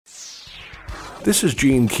This is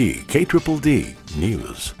Gene Key, KDDD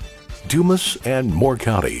News. Dumas and Moore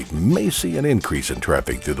County may see an increase in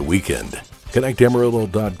traffic through the weekend.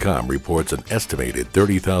 ConnectAmarillo.com reports an estimated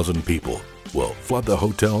 30,000 people will flood the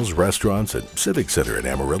hotels, restaurants, and Civic Center in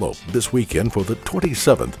Amarillo this weekend for the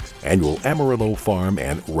 27th Annual Amarillo Farm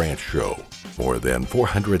and Ranch Show. More than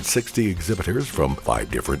 460 exhibitors from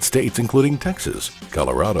 5 different states, including Texas,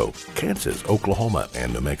 Colorado, Kansas, Oklahoma,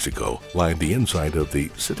 and New Mexico, lined the inside of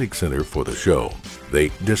the Civic Center for the show.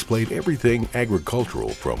 They displayed everything agricultural,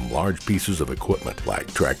 from large pieces of equipment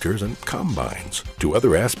like tractors and combines to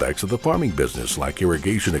other aspects of the farming business like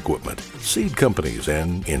irrigation equipment, seed companies,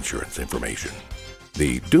 and insurance information.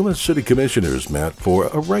 The Dumas City Commissioners met for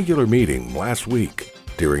a regular meeting last week.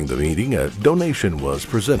 During the meeting, a donation was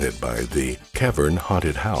presented by the Cavern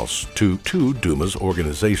Haunted House to 2 Dumas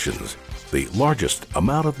organizations. The largest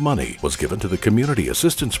amount of money was given to the Community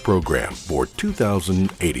Assistance Program for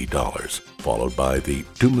 $2,080, followed by the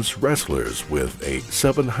Dumas Wrestlers with a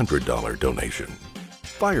 $700 donation.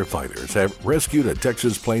 Firefighters have rescued a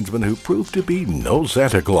Texas plainsman who proved to be no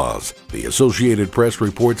Santa Claus. The Associated Press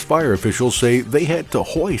reports fire officials say they had to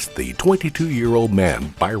hoist the 22-year-old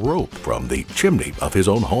man by rope from the chimney of his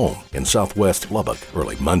own home in southwest Lubbock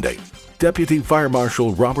early Monday. Deputy Fire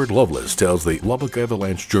Marshal Robert Lovelace tells the Lubbock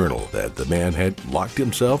Avalanche Journal that the man had locked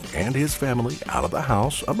himself and his family out of the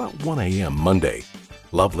house about 1 a.m. Monday.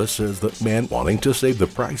 Lovelace says the man, wanting to save the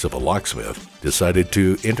price of a locksmith, decided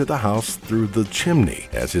to enter the house through the chimney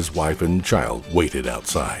as his wife and child waited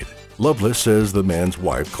outside. Lovelace says the man's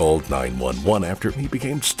wife called 911 after he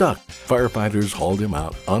became stuck. Firefighters hauled him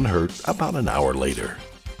out unhurt about an hour later.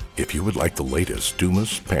 If you would like the latest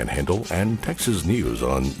Dumas, Panhandle, and Texas news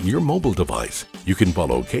on your mobile device, you can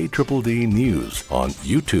follow KDDD News on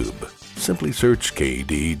YouTube. Simply search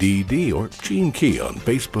KDDD or Gene Key on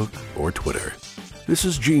Facebook or Twitter. This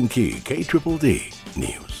is Gene Key, KDDD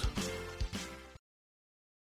News.